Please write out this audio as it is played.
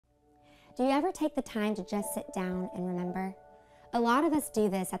Do you ever take the time to just sit down and remember? A lot of us do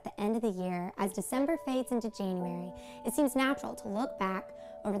this at the end of the year. As December fades into January, it seems natural to look back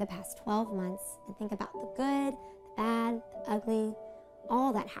over the past 12 months and think about the good, the bad, the ugly,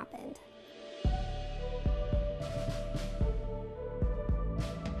 all that happened.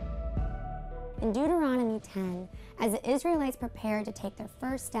 In Deuteronomy 10, as the Israelites prepared to take their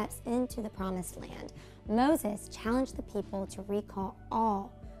first steps into the Promised Land, Moses challenged the people to recall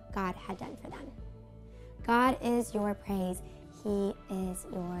all God had done for them. God is your praise. He is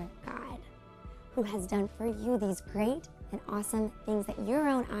your God, who has done for you these great and awesome things that your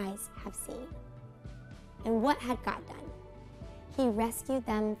own eyes have seen. And what had God done? He rescued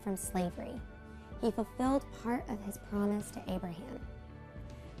them from slavery. He fulfilled part of his promise to Abraham.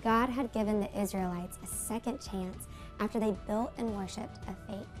 God had given the Israelites a second chance after they built and worshiped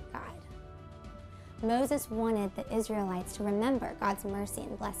a fake God. Moses wanted the Israelites to remember God's mercy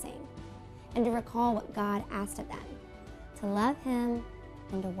and blessing, and to recall what God asked of them, to love him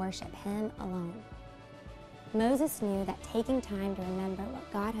and to worship him alone. Moses knew that taking time to remember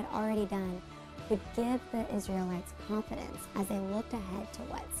what God had already done would give the Israelites confidence as they looked ahead to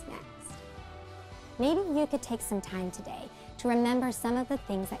what's next. Maybe you could take some time today to remember some of the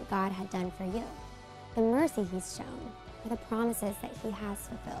things that God had done for you, the mercy he's shown, or the promises that he has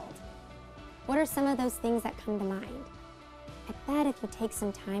fulfilled. What are some of those things that come to mind? I bet if you take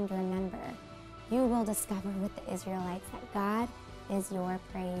some time to remember, you will discover with the Israelites that God is your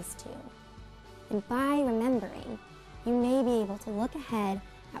praise too. And by remembering, you may be able to look ahead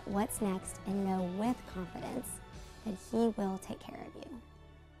at what's next and know with confidence that he will take care of you.